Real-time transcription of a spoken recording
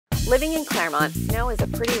Living in Clermont, snow is a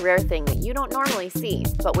pretty rare thing that you don't normally see,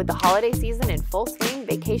 but with the holiday season in full swing,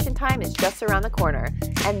 vacation time is just around the corner,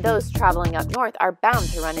 and those traveling up north are bound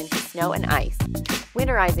to run into snow and ice.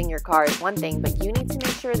 Winterizing your car is one thing, but you need to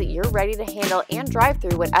make sure that you're ready to handle and drive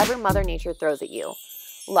through whatever Mother Nature throws at you.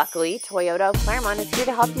 Luckily, Toyota of Clermont is here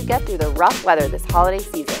to help you get through the rough weather this holiday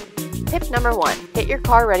season. Tip number 1, get your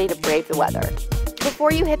car ready to brave the weather.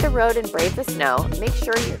 Before you hit the road and brave the snow, make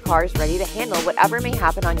sure your car is ready to handle whatever may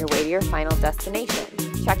happen on your way to your final destination.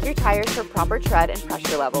 Check your tires for proper tread and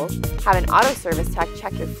pressure levels, have an auto service tech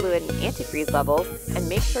check your fluid and antifreeze levels, and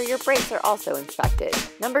make sure your brakes are also inspected.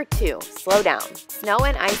 Number 2, slow down. Snow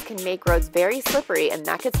and ice can make roads very slippery, and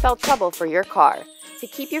that could spell trouble for your car. To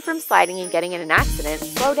keep you from sliding and getting in an accident,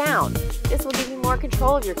 slow down. This will give you more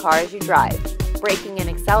control of your car as you drive. Braking and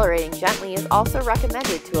accelerating gently is also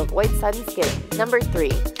recommended to avoid sudden skidding. Number 3,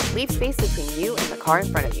 leave space between you and the car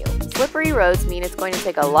in front of you. Slippery roads mean it's going to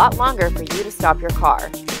take a lot longer for you to stop your car.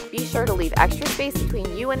 Be sure to leave extra space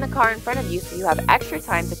between you and the car in front of you so you have extra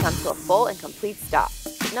time to come to a full and complete stop.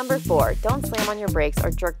 Number 4, don't slam on your brakes or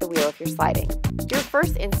jerk the wheel if you're sliding. Your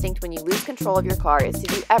first instinct when you lose control of your car is to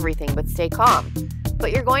do everything but stay calm.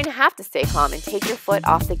 But you're going to have to stay calm and take your foot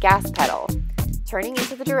off the gas pedal. Turning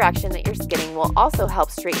into the direction that you're skidding will also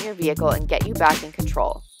help straighten your vehicle and get you back in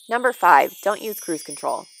control. Number 5, don't use cruise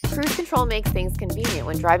control. Cruise control makes things convenient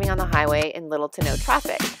when driving on the highway in little to no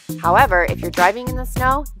traffic. However, if you're driving in the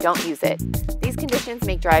snow, don't use it. These conditions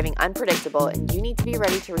make driving unpredictable, and you need to be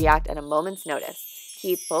ready to react at a moment's notice.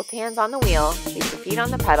 Keep both hands on the wheel, leave your feet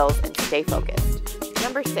on the pedals, and stay focused.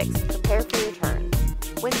 Number 6, prepare for your turns.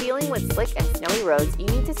 When dealing with slick and snowy roads, you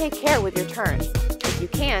need to take care with your turns. If you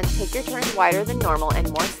can, take your turns wider than normal and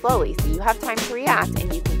more slowly so you have time to react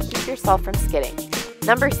and you can keep yourself from skidding.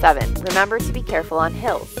 Number 7, remember to be careful on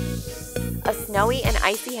hills. A snowy and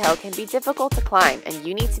icy hill can be difficult to climb, and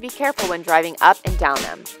you need to be careful when driving up and down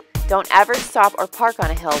them. Don't ever stop or park on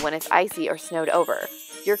a hill when it's icy or snowed over.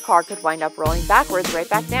 Your car could wind up rolling backwards right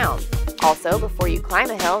back down. Also, before you climb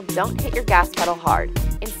a hill, don't hit your gas pedal hard.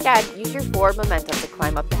 Instead, use your forward momentum to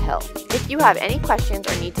climb up the hill. If you have any questions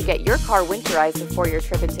or need to get your car winterized before your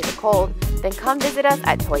trip into the cold, then come visit us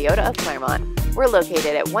at Toyota of Clermont. We're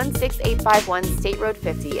located at 16851 State Road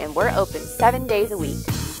 50, and we're open 7 days a week.